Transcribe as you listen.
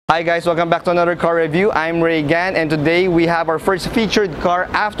Hi guys, welcome back to another car review. I'm Reagan and today we have our first featured car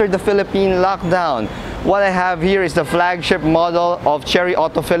after the Philippine lockdown. What I have here is the flagship model of Chery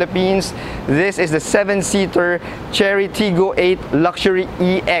Auto Philippines. This is the 7-seater Chery Tiggo8 Luxury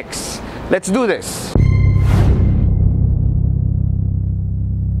EX. Let's do this!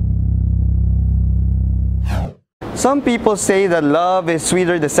 Some people say that love is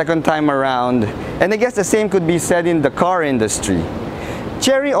sweeter the second time around, and I guess the same could be said in the car industry.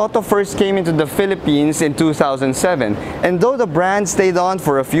 Chery Auto first came into the Philippines in 2007, and though the brand stayed on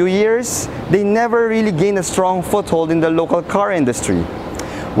for a few years, they never really gained a strong foothold in the local car industry.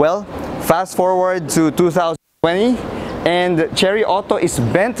 Well, fast forward to 2020, and Chery Auto is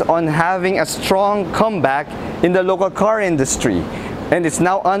bent on having a strong comeback in the local car industry. And it's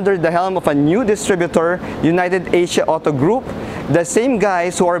now under the helm of a new distributor, United Asia Auto Group, the same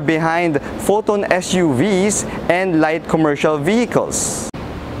guys who are behind Photon SUVs and light commercial vehicles.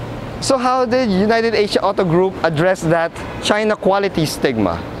 So how did United Asia Auto Group address that China quality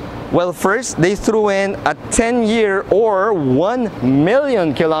stigma? Well, first, they threw in a 10-year or 1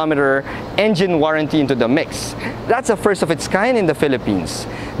 million kilometer engine warranty into the mix. That's a first of its kind in the Philippines.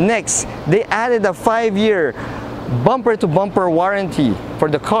 Next, they added a 5-year bumper-to-bumper warranty for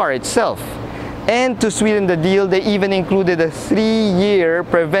the car itself. And to sweeten the deal, they even included a 3-year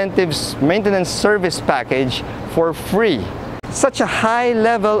preventive maintenance service package for free. Such a high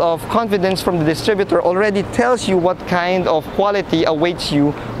level of confidence from the distributor already tells you what kind of quality awaits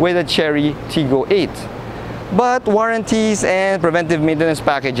you with a Chery Tiggo8. But warranties and preventive maintenance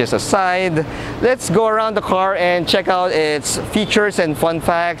packages aside, let's go around the car and check out its features and fun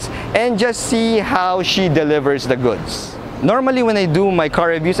facts and just see how she delivers the goods. Normally when I do my car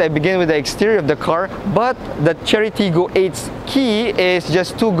reviews, I begin with the exterior of the car, but the Chery Tiggo8's key is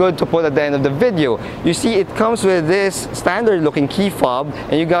just too good to put at the end of the video. You see, it comes with this standard looking key fob,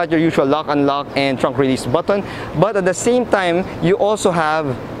 and you got your usual lock, unlock, and trunk release button, but at the same time, you also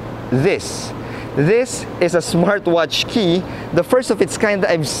have this. This is a smartwatch key, the first of its kind that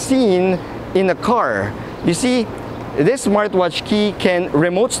I've seen in a car. You see, this smartwatch key can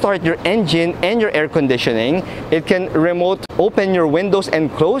remote start your engine and your air conditioning. It can remote open your windows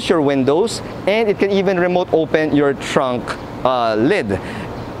and close your windows, and it can even remote open your trunk lid.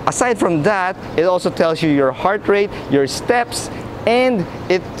 Aside from that, it also tells you your heart rate, your steps, and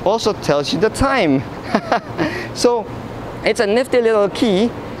it also tells you the time. So it's a nifty little key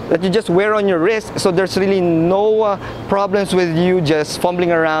that you just wear on your wrist, so there's really no problems with you just fumbling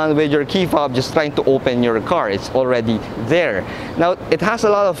around with your key fob just trying to open your car. It's already there. Now, it has a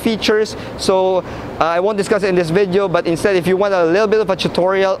lot of features, so I won't discuss it in this video, but instead, if you want a little bit of a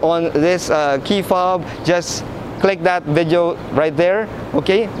tutorial on this key fob, just click that video right there,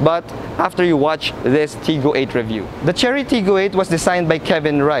 okay? But after you watch this Tiggo8 review. The Chery Tiggo8 was designed by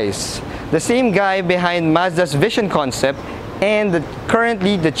Kevin Rice, the same guy behind Mazda's vision concept, and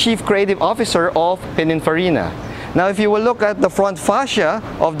currently the Chief Creative Officer of Pininfarina. Now, if you will look at the front fascia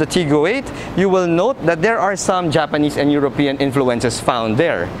of the Tiggo8, you will note that there are some Japanese and European influences found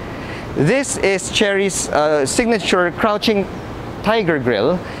there. This is Chery's signature crouching tiger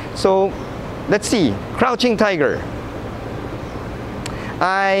grille. So, let's see. Crouching tiger.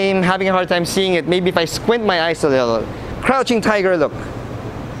 I'm having a hard time seeing it. Maybe if I squint my eyes a little. Crouching tiger look.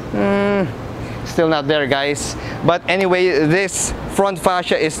 Still not there, guys. But anyway, this front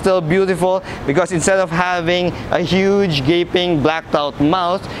fascia is still beautiful because instead of having a huge gaping blacked out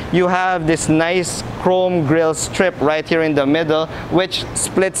mouth, you have this nice chrome grille strip right here in the middle, which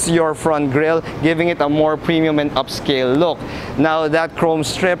splits your front grille, giving it a more premium and upscale look. Now, that chrome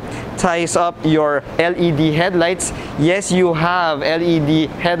strip ties up your LED headlights. Yes, you have LED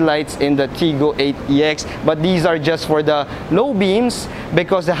headlights in the Tiggo8 EX, but these are just for the low beams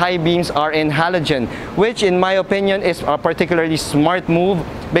because the high beams are in halogen, which in my opinion is a particularly smart move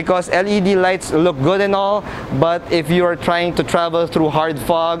because LED lights look good and all, but if you are trying to travel through hard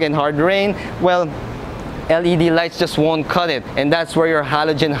fog and hard rain, well, LED lights just won't cut it, and that's where your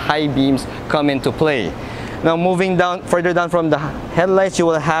halogen high beams come into play. Now, moving down, further down from the headlights, you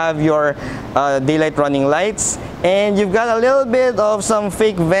will have your daylight running lights, and you've got a little bit of some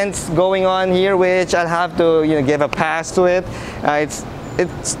fake vents going on here, which I'll have to give a pass to it. It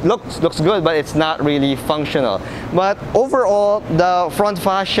looks good, but it's not really functional. But overall, the front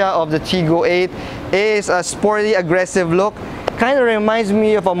fascia of the Tiggo8 is a sporty, aggressive look, kind of reminds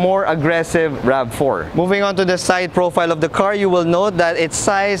me of a more aggressive RAV4. Moving on to the side profile of the car, you will note that its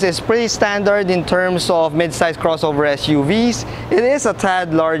size is pretty standard in terms of mid-size crossover SUVs. It is a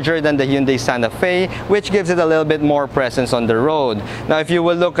tad larger than the Hyundai Santa Fe, which gives it a little bit more presence on the road. Now, if you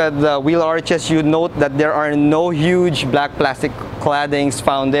will look at the wheel arches, you note that there are no huge black plastic claddings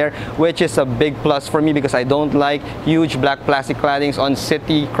found there, which is a big plus for me because I don't like huge black plastic claddings on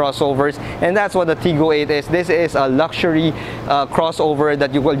city crossovers, and that's what the Tiggo 8 is. This is a luxury crossover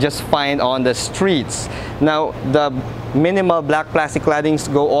that you will just find on the streets. Now, the minimal black plastic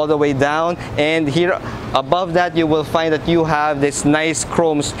claddings go all the way down, and here above that you will find that you have this nice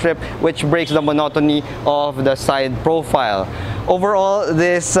chrome strip which breaks the monotony of the side profile. Overall,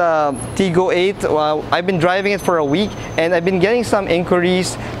 this Tiggo 8, I've been driving it for a week, and I've been getting some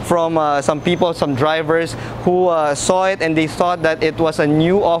inquiries from some people, some drivers who saw it and they thought that it was a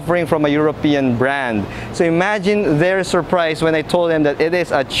new offering from a European brand. So imagine their surprise when I told them that it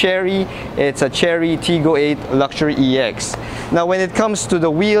is a Chery, it's a Chery Tiggo 8 Luxury EX. Now, when it comes to the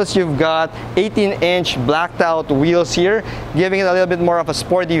wheels, you've got 18-inch blacked out wheels here, giving it a little bit more of a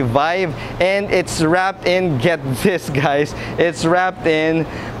sporty vibe, and it's wrapped in, get this guys, it's wrapped in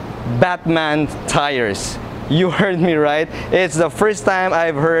Batman tires. You heard me right. It's the first time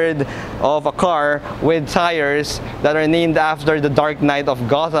I've heard of a car with tires that are named after the Dark Knight of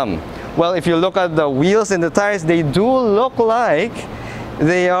Gotham. Well, if you look at the wheels and the tires, they do look like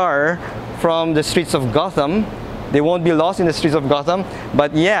they are from the streets of Gotham. They won't be lost in the streets of Gotham,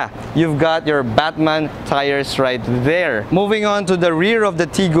 but yeah, you've got your Batman tires right there. Moving on to the rear of the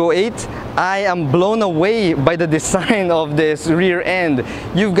Tiggo 8, I am blown away by the design of this rear end.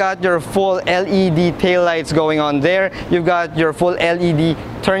 You've got your full LED taillights going on there. You've got your full LED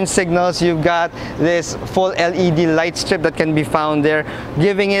turn signals. You've got this full LED light strip that can be found there,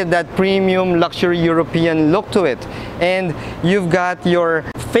 giving it that premium luxury European look to it. And you've got your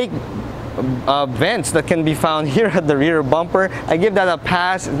fake vents that can be found here at the rear bumper. I give that a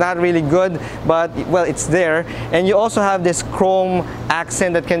pass. It's not really good, but well, it's there. And you also have this chrome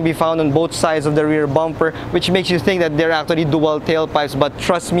accent that can be found on both sides of the rear bumper, which makes you think that they're actually dual tailpipes, but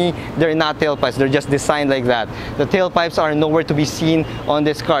trust me, they're not tailpipes. They're just designed like that. The tailpipes are nowhere to be seen on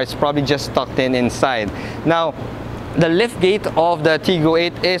this car. It's probably just tucked in inside. Now, the liftgate of the Tiggo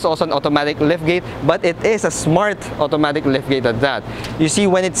 8 is also an automatic liftgate, but it is a smart automatic liftgate at that. You see,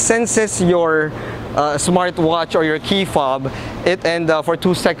 when it senses your smartwatch or your key fob, for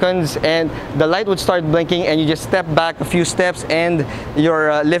 2 seconds, and the light would start blinking, and you just step back a few steps and your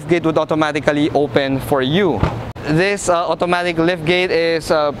liftgate would automatically open for you. This automatic liftgate is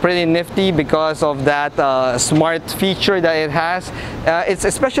pretty nifty because of that smart feature that it has. It's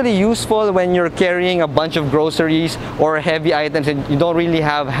especially useful when you're carrying a bunch of groceries or heavy items and you don't really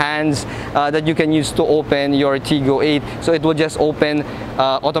have hands that you can use to open your Tiggo 8, so it will just open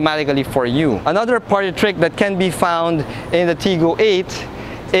automatically for you. Another party trick that can be found in the Tiggo 8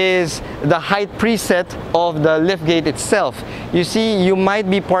 is the height preset of the liftgate itself. You see, you might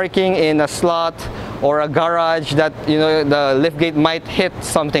be parking in a slot or a garage that, you know, the liftgate might hit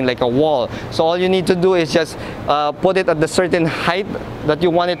something like a wall. So all you need to do is just put it at the certain height that you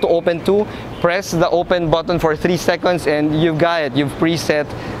want it to open to, press the open button for 3 seconds, and you've got it. You've preset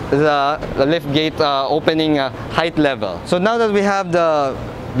the liftgate opening height level. So now that we have the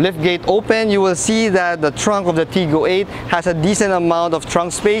liftgate open, you will see that the trunk of the Tiggo 8 has a decent amount of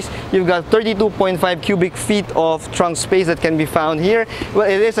trunk space. You've got 32.5 cubic feet of trunk space that can be found here. Well,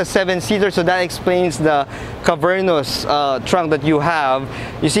 it is a 7-seater, so that explains the cavernous trunk that you have.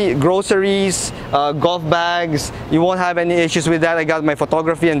 You see, groceries, golf bags, you won't have any issues with that. I got my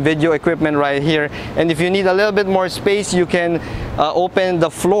photography and video equipment right here. And if you need a little bit more space, you can open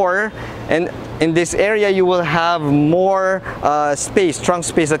the floor, and in this area you will have more trunk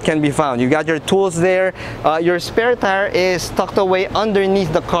space that can be found. You got your tools there. Your spare tire is tucked away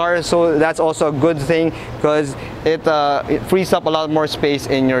underneath the car, so that's also a good thing because it frees up a lot more space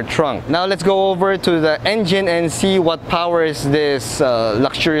in your trunk. Now let's go over to the engine and see what powers this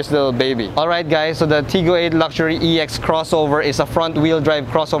luxurious little baby. Alright guys, so the Tiggo 8 Luxury EX crossover is a front wheel drive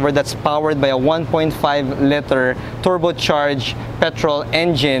crossover that's powered by a 1.5 liter turbocharged petrol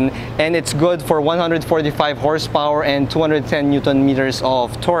engine, and it's good for 145 horsepower and 210 Newton meters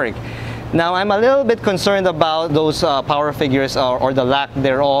of torque. Now, I'm a little bit concerned about those power figures or the lack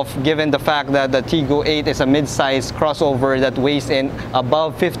thereof, given the fact that the Tiggo 8 is a mid-size crossover that weighs in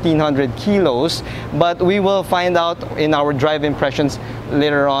above 1,500 kilos. But we will find out in our drive impressions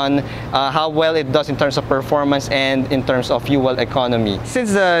later on how well it does in terms of performance and in terms of fuel economy.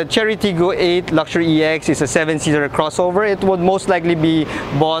 Since the Chery Tiggo8 Luxury EX is a 7-seater crossover, it would most likely be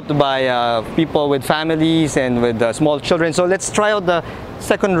bought by people with families and with small children. So let's try out the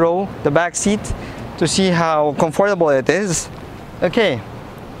second row, the back seat, to see how comfortable it is. Okay,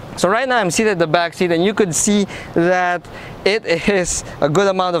 so right now I'm seated in the back seat, and you could see that it is a good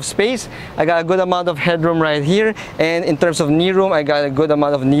amount of space. I got a good amount of headroom right here, and in terms of knee room, I got a good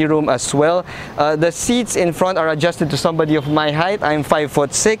amount of knee room as well. The seats in front are adjusted to somebody of my height. I'm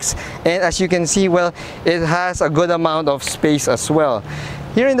 5'6", and as you can see, well, it has a good amount of space as well.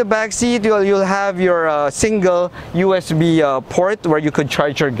 Here in the back seat, you'll have your single USB port where you could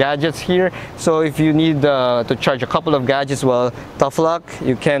charge your gadgets here. So if you need to charge a couple of gadgets, well, tough luck.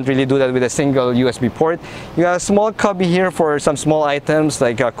 You can't really do that with a single USB port. You have a small cubby here for some small items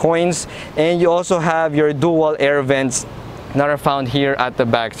like coins, and you also have your dual air vents that are found here at the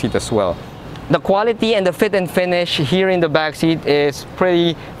back seat as well. The quality and the fit and finish here in the back seat is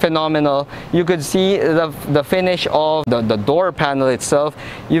pretty phenomenal. You could see the finish of the door panel itself.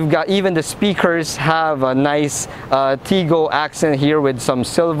 You've got even the speakers have a nice Tiggo accent here with some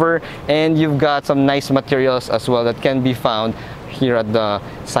silver, and you've got some nice materials as well that can be found here at the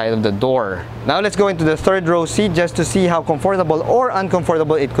side of the door. Now let's go into the third row seat just to see how comfortable or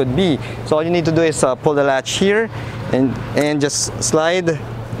uncomfortable it could be. So all you need to do is pull the latch here and just slide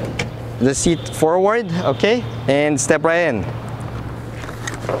the seat forward, okay, and step right in.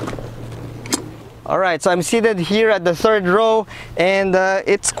 All right, so I'm seated here at the third row, and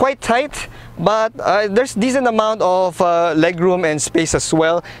it's quite tight, but there's decent amount of leg room and space as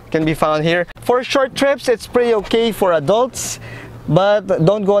well can be found here. For short trips, it's pretty okay for adults, but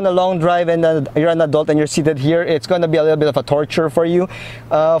don't go on a long drive and you're an adult and you're seated here. It's going to be a little bit of a torture for you.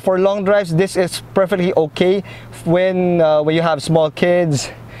 For long drives, this is perfectly okay when you have small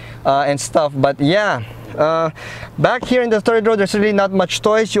kids and stuff. But yeah, back here in the third row, there's really not much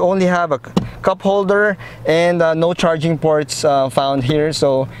toys. You only have a cup holder and no charging ports found here.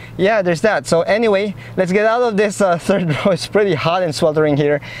 So yeah, there's that. So anyway, let's get out of this third row. It's pretty hot and sweltering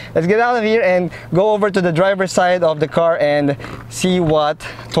here. Let's get out of here and go over to the driver's side of the car and see what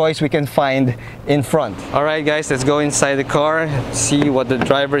toys we can find in front. All right guys, let's go inside the car, see what the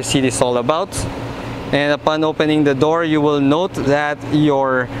driver's seat is all about. And upon opening the door, you will note that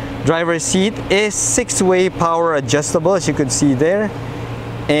your driver's seat is 6-way power adjustable, as you can see there.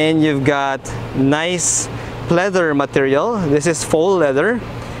 And you've got nice leather material. This is faux leather.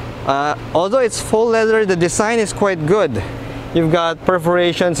 Although it's faux leather, the design is quite good. You've got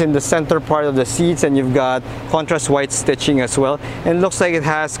perforations in the center part of the seats, and you've got contrast white stitching as well. And it looks like it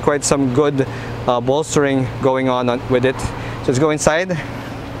has quite some good bolstering going on with it. So let's go inside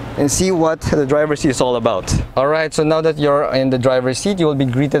and see what the driver's seat is all about. Alright, so now that you're in the driver's seat, you will be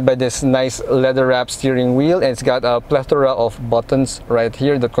greeted by this nice leather wrap steering wheel, and it's got a plethora of buttons right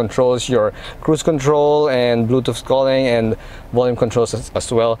here that controls your cruise control and Bluetooth calling and volume controls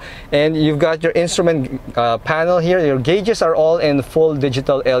as well. And you've got your instrument panel here. Your gauges are all in full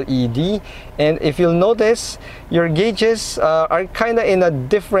digital LED, and if you'll notice, your gauges are kind of in a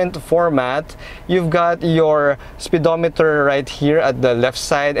different format. You've got your speedometer right here at the left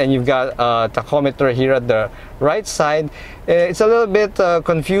side, and you've got a tachometer here at the right side. It's a little bit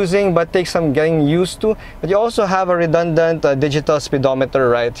confusing, but takes some getting used to. But you also have a redundant digital speedometer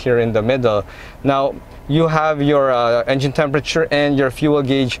right here in the middle. Now you have your engine temperature and your fuel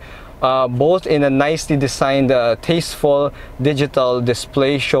gauge both in a nicely designed, tasteful digital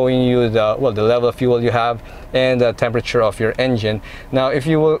display showing you the level of fuel you have and the temperature of your engine. Now if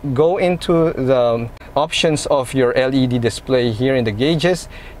you will go into the options of your LED display here in the gauges,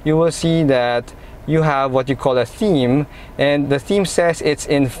 you will see that you have what you call a theme, and the theme says it's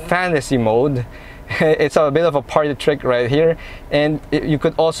in fantasy mode. It's a bit of a party trick right here, and you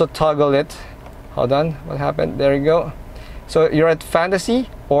could also toggle it. Hold on, what happened? There you go. So you're at fantasy,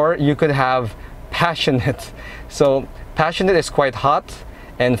 or you could have passionate. So passionate is quite hot,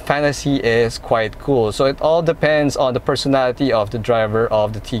 and fantasy is quite cool. So it all depends on the personality of the driver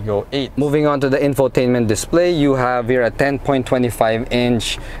of the Tiggo 8. Moving on to the infotainment display, you have here a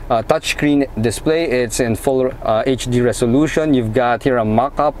 10.25-inch touchscreen display. It's in full HD resolution. You've got here a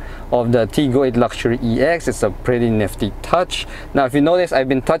mock-up of the Tiggo 8 Luxury EX. It's a pretty nifty touch. Now if you notice, I've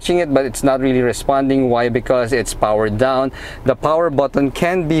been touching it, but it's not really responding. Why? Because it's powered down. The power button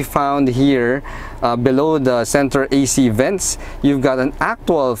can be found here below the center AC vents. You've got an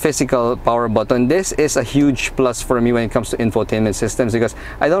actual physical power button, this is a huge plus for me when it comes to infotainment systems, because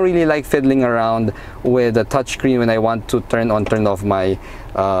I don't really like fiddling around with the touchscreen when I want to turn on, turn off my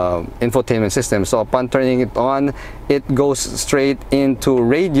infotainment system. So upon turning it on, it goes straight into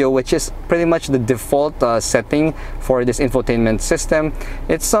radio, which is pretty much the default setting for this infotainment system.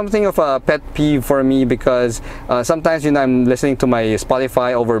 It's something of a pet peeve for me because sometimes, you know, I'm listening to my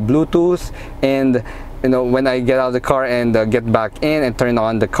Spotify over Bluetooth, and you know, when I get out of the car and get back in and turn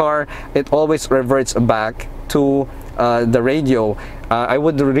on the car, it always reverts back to the radio. I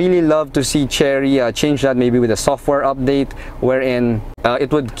would really love to see Chery change that, maybe with a software update wherein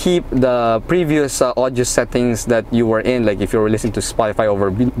it would keep the previous audio settings that you were in. Like if you were listening to Spotify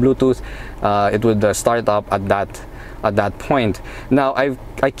over Bluetooth, it would start up at that point. Now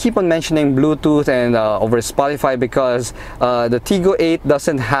I keep on mentioning Bluetooth and over Spotify because the Tiggo 8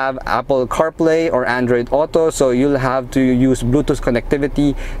 doesn't have Apple CarPlay or Android Auto, so you'll have to use Bluetooth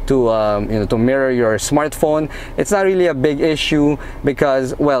connectivity to you know, to mirror your smartphone. It's not really a big issue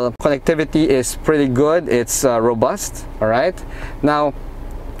because, well, connectivity is pretty good. It's robust. All right. Now,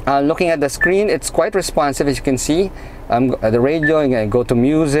 looking at the screen, it's quite responsive, as you can see. The radio, you can go to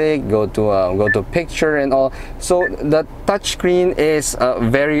music, go to picture and all. So the touch screen is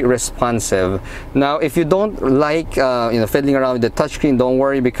very responsive. Now, if you don't like you know, fiddling around with the touch screen, don't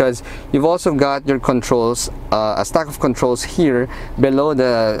worry, because you've also got your controls, a stack of controls here below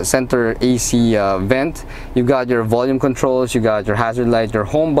the center AC vent. You've got your volume controls, you got your hazard light, your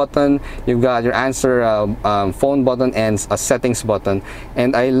home button, you've got your answer phone button, and a settings button.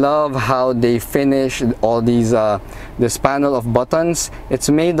 And I love how they finish all these this panel of buttons. It's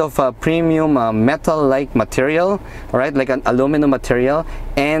made of a premium metal-like material, all right, like an aluminum material,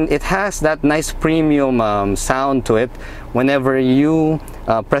 and it has that nice premium sound to it whenever you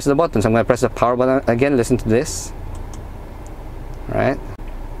press the buttons. I'm going to press the power button again. Listen to this. All right,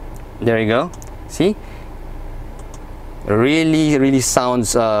 there you go. See? Really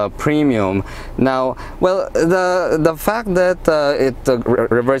sounds premium. Now, well, the fact that it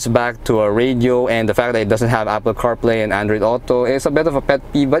reverts back to a radio, and the fact that it doesn't have Apple CarPlay and Android Auto is a bit of a pet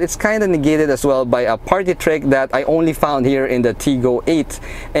peeve, but it's kind of negated as well by a party trick that I only found here in the Tiggo 8,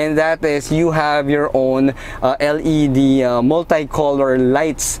 and that is you have your own LED multicolor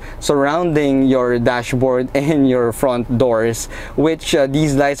lights surrounding your dashboard and your front doors, which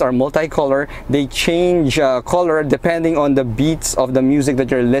these lights are multicolor. They change color depending on the beats of the music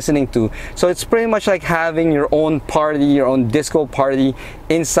that you're listening to. So it's pretty much like having your own party, your own disco party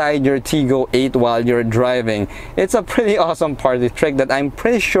inside your Tiggo 8 while you're driving. It's a pretty awesome party trick that I'm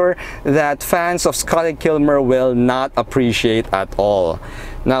pretty sure that fans of Scotty Kilmer will not appreciate at all.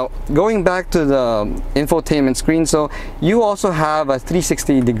 Now, going back to the infotainment screen, so you also have a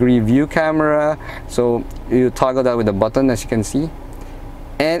 360-degree view camera. So you toggle that with a button, as you can see.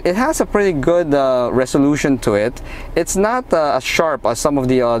 And it has a pretty good resolution to it. It's not as sharp as some of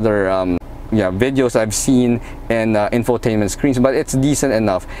the other videos I've seen in infotainment screens, but it's decent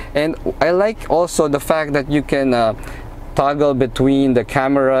enough. And I like also the fact that you can toggle between the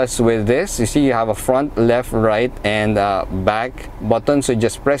cameras with this. You see, you have a front, left, right, and back button. So you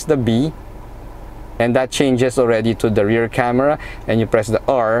just press the B, and that changes already to the rear camera, and you press the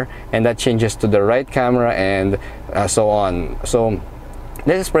R, and that changes to the right camera, and so on. So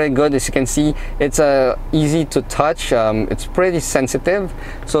this is pretty good. As you can see, it's easy to touch. It's pretty sensitive,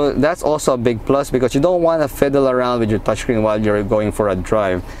 so that's also a big plus because you don't want to fiddle around with your touchscreen while you're going for a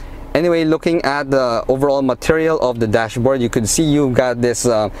drive. Anyway, looking at the overall material of the dashboard, you could see you've got this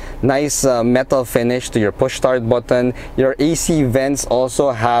nice metal finish to your push start button. Your AC vents also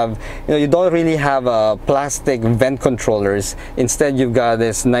have, you know, you don't really have plastic vent controllers. Instead, you've got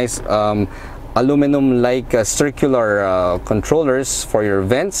this nice aluminum-like circular controllers for your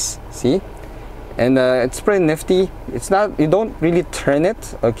vents. See, and it's pretty nifty. It's not, you don't really turn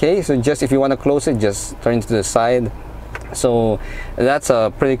it, okay? So just if you want to close it, just turn it to the side. So that's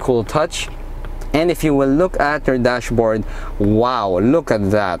a pretty cool touch. And if you will look at your dashboard, wow, look at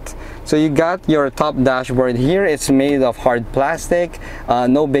that. So you got your top dashboard here. It's made of hard plastic.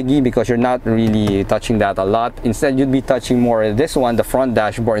 No biggie because you're not really touching that a lot. Instead, you'd be touching more this one, the front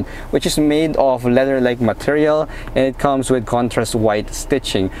dashboard, which is made of leather-like material, and it comes with contrast white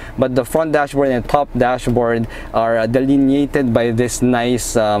stitching. But the front dashboard and top dashboard are delineated by this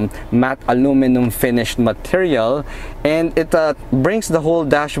nice matte aluminum finished material, and it brings the whole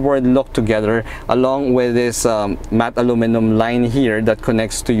dashboard look together, along with this matte aluminum line here that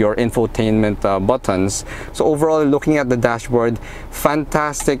connects to your infotainment buttons. So overall, looking at the dashboard,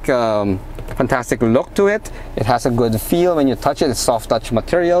 fantastic look to it. It has a good feel when you touch it. It's soft touch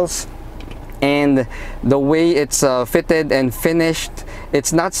materials, and the way it's fitted and finished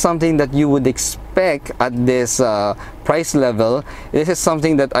it's not something that you would expect at this price level. This is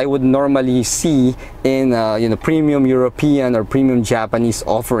something that I would normally see in you know, premium European or premium Japanese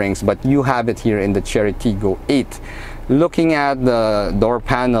offerings, but you have it here in the Chery Tiggo 8. Looking at the door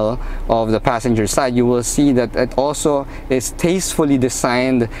panel of the passenger side, you will see that it also is tastefully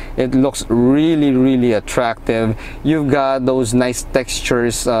designed. It looks really attractive. You've got those nice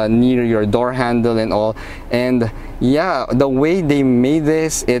textures near your door handle and all, and yeah, the way they made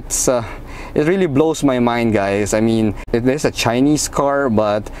this, it really blows my mind, guys. I mean, it is a Chinese car,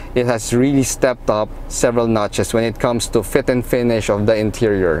 but it has really stepped up several notches when it comes to fit and finish of the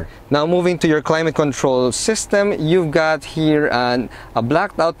interior. Now, moving to your climate control system, you've got here a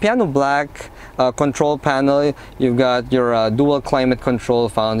blacked out piano black control panel. You've got your dual climate control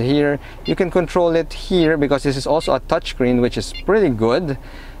found here. You can control it here because this is also a touchscreen, which is pretty good.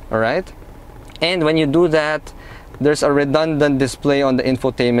 All right, and when you do that, there's a redundant display on the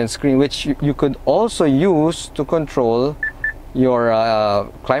infotainment screen, which you could also use to control your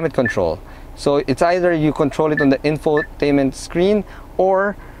climate control. So it's either you control it on the infotainment screen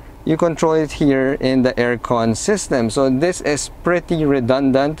or you control it here in the aircon system. So this is pretty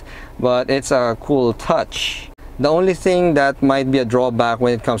redundant, but it's a cool touch. The only thing that might be a drawback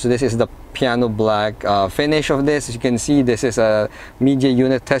when it comes to this is the piano black finish of this. As you can see, this is a media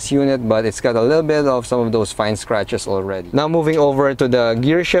unit, test unit, but it's got a little bit of some of those fine scratches already. Now moving over to the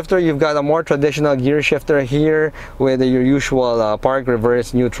gear shifter, you've got a more traditional gear shifter here with your usual park,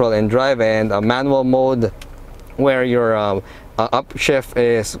 reverse, neutral, and drive, and a manual mode where your up shift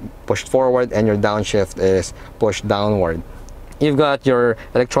is pushed forward and your downshift is pushed downward. You've got your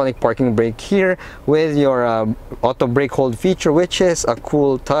electronic parking brake here with your auto brake hold feature, which is a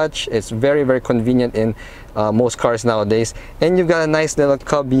cool touch. It's very convenient in most cars nowadays. And you've got a nice little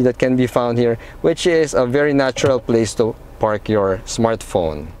cubby that can be found here, which is a very natural place to park your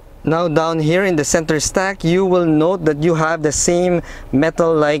smartphone. Now down here in the center stack, you will note that you have the same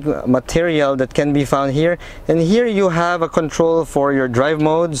metal-like material that can be found here. And here you have a control for your drive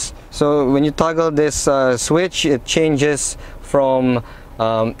modes. So when you toggle this switch, it changes from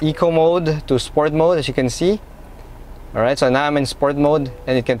eco mode to sport mode, as you can see. All right, so now I'm in sport mode,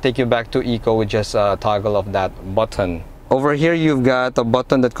 and it can take you back to eco with just a toggle of that button. Over here, you've got a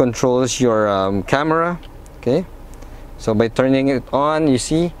button that controls your camera. Okay, so by turning it on, you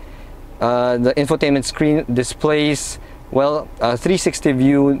see the infotainment screen displays, well, a 360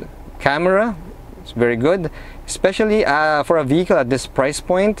 view camera. It's very good, especially for a vehicle at this price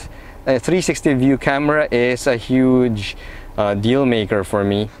point. A 360 view camera is a huge deal maker for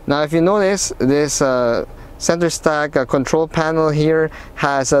me. Now, if you notice, this center stack control panel here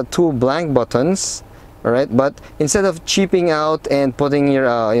has two blank buttons. All right, but instead of cheaping out and putting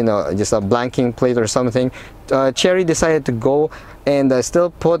your you know, just a blanking plate or something, Chery decided to go and still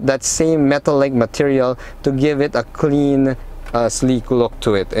put that same metal-like material to give it a clean, sleek look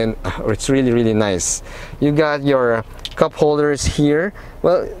to it, and it's really nice. You got your cup holders here.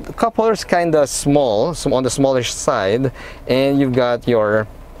 Well, the cup holders kind of small, so on the smallish side, and you've got your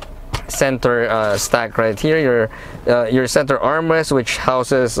center stack right here, your center armrest, which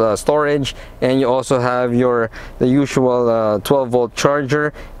houses storage, and you also have the usual 12-volt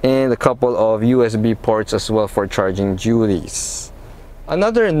charger and a couple of USB ports as well for charging duties.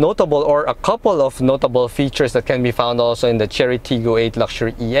 Another notable, or a couple of notable features that can be found also in the Chery Tiggo8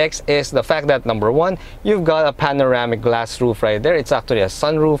 Luxury EX is the fact that, number one, you've got a panoramic glass roof right there. It's actually a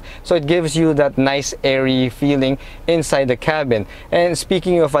sunroof, so it gives you that nice airy feeling inside the cabin. And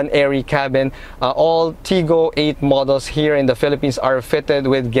speaking of an airy cabin, all Tiggo8 models here in the Philippines are fitted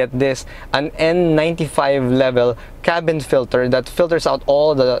with, get this, an N95 level cabin filter that filters out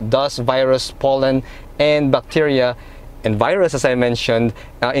all the dust, virus, pollen, and bacteria and virus, as I mentioned,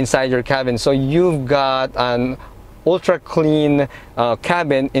 inside your cabin. So you've got an ultra clean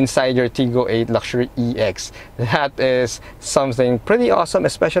cabin inside your Tiggo8 Luxury EX. That is something pretty awesome,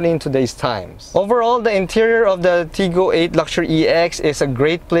 especially in today's times. Overall, the interior of the Tiggo8 Luxury EX is a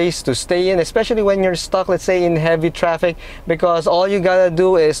great place to stay in, especially when you're stuck, let's say, in heavy traffic, because all you gotta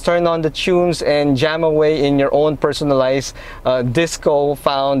do is turn on the tunes and jam away in your own personalized disco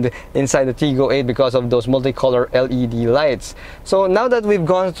found inside the Tiggo8 because of those multicolor LED lights. So now that we've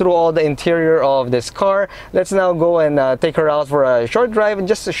gone through all the interior of this car, let's now go and take her out for a short drive, and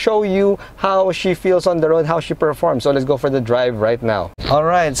just to show you how she feels on the road, how she performs. So let's go for the drive right now.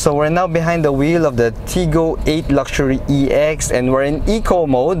 Alright, so we're now behind the wheel of the Tiggo8 Luxury EX, and we're in eco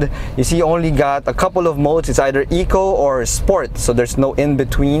mode. You see, you only got a couple of modes. It's either eco or sport, so there's no in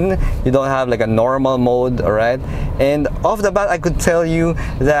between. You don't have like a normal mode. Alright, and off the bat I could tell you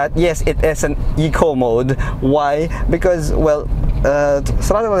that yes, it is an eco mode. Why? Because, well,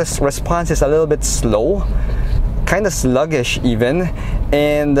 throttle response is a little bit slow, kind of sluggish even,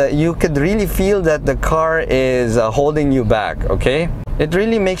 and you could really feel that the car is holding you back, okay? It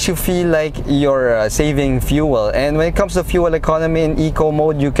really makes you feel like you're saving fuel. And when it comes to fuel economy in eco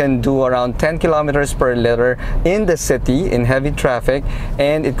mode, you can do around 10 kilometers per liter in the city in heavy traffic,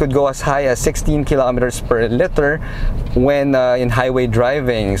 and it could go as high as 16 kilometers per liter when in highway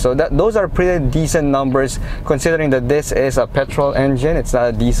driving. So those are pretty decent numbers considering that this is a petrol engine, it's not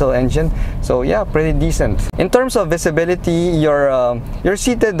a diesel engine. So yeah, pretty decent. In terms of visibility, you're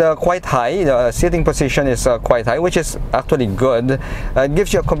seated quite high. The seating position is quite high, which is actually good. It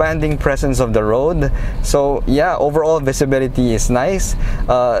gives you a commanding presence of the road. So yeah, overall visibility is nice.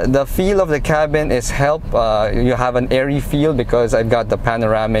 The feel of the cabin is you have an airy feel because I've got the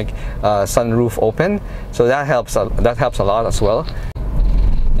panoramic sunroof open, so that helps a lot as well.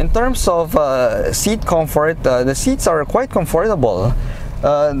 In terms of seat comfort, the seats are quite comfortable.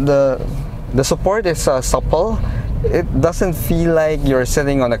 The support is supple. It doesn't feel like you're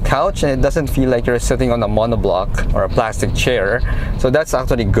sitting on a couch, and it doesn't feel like you're sitting on a monoblock or a plastic chair, so that's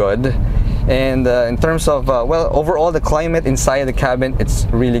actually good. And in terms of well, overall the climate inside the cabin, it's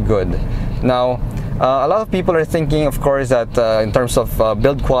really good. Now a lot of people are thinking, of course, that in terms of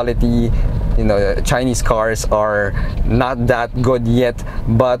build quality, you know, Chinese cars are not that good yet,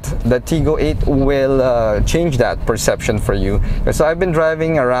 but the Tiggo 8 will change that perception for you. So I've been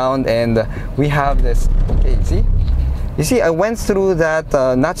driving around and we have this, okay, you see, I went through that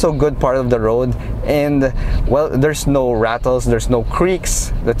not so good part of the road, and well, there's no rattles, there's no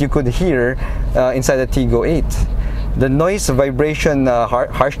creaks that you could hear inside the Tiggo 8. The noise, vibration,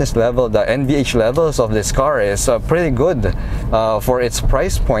 harshness level, the NVH levels of this car is pretty good for its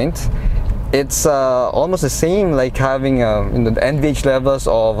price point. It's almost the same like having the NVH levels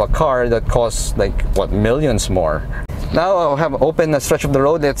of a car that costs like what, millions more. Now I'll have open a stretch of the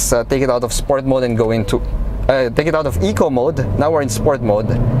road. Let's take it out of sport mode and go into take it out of eco mode. Now we're in sport mode.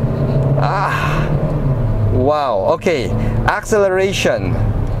 Wow. Okay, acceleration,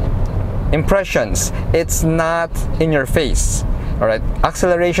 impressions. It's not in your face. All right,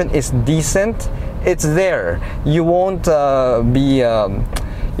 acceleration is decent. It's there. You won't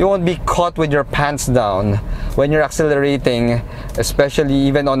be caught with your pants down when you're accelerating, especially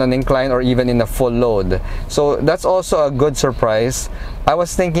even on an incline or even in a full load. So that's also a good surprise. I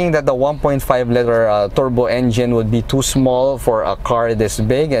was thinking that the 1.5 liter turbo engine would be too small for a car this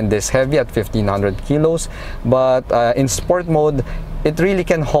big and this heavy at 1500 kilos, but in sport mode, it really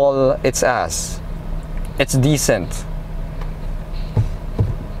can haul its ass. It's decent.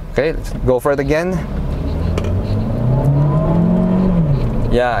 Okay, let's go for it again.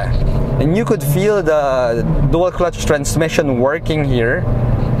 Yeah, and you could feel the dual clutch transmission working here.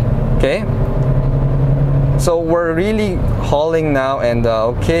 Okay, so we're really hauling now, and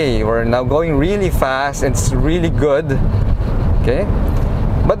okay, we're now going really fast. It's really good. Okay,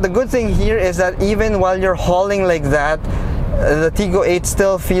 but the good thing here is that even while you're hauling like that, the Tiggo 8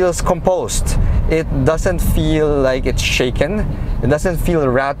 still feels composed. It doesn't feel like it's shaken. It doesn't feel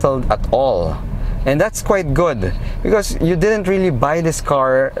rattled at all. And that's quite good, because you didn't really buy this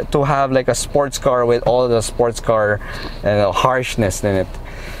car to have like a sports car with all the sports car harshness in it.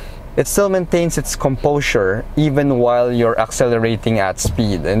 It still maintains its composure even while you're accelerating at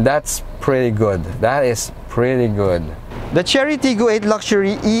speed, and that's pretty good. That is pretty good. The Chery Tiggo8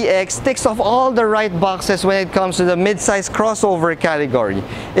 Luxury EX ticks off all the right boxes when it comes to the mid-size crossover category.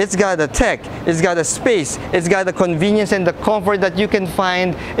 It's got the tech, it's got the space, it's got the convenience and the comfort that you can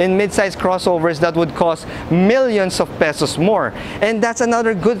find in mid-size crossovers that would cost millions of pesos more. And that's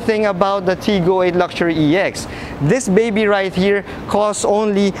another good thing about the Tiggo8 Luxury EX. This baby right here costs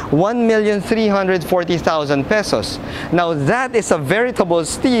only 1,340,000 pesos. Now that is a veritable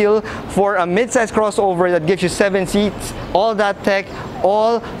steal for a mid-size crossover that gives you 7 seats, all that tech,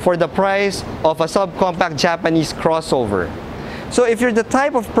 all for the price of a subcompact Japanese crossover. So if you're the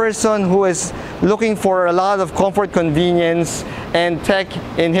type of person who is looking for a lot of comfort, convenience, and tech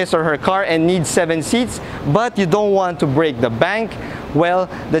in his or her car and needs 7 seats, but you don't want to break the bank, well,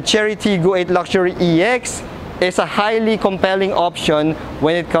 the Chery Tiggo8 Luxury EX is a highly compelling option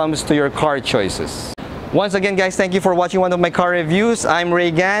when it comes to your car choices. Once again, guys, thank you for watching one of my car reviews. I'm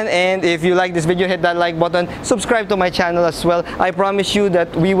Ray Gan, and if you like this video, hit that like button, subscribe to my channel as well. I promise you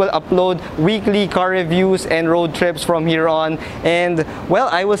that we will upload weekly car reviews and road trips from here on. And well,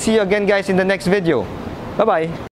 I will see you again, guys, in the next video. Bye-bye.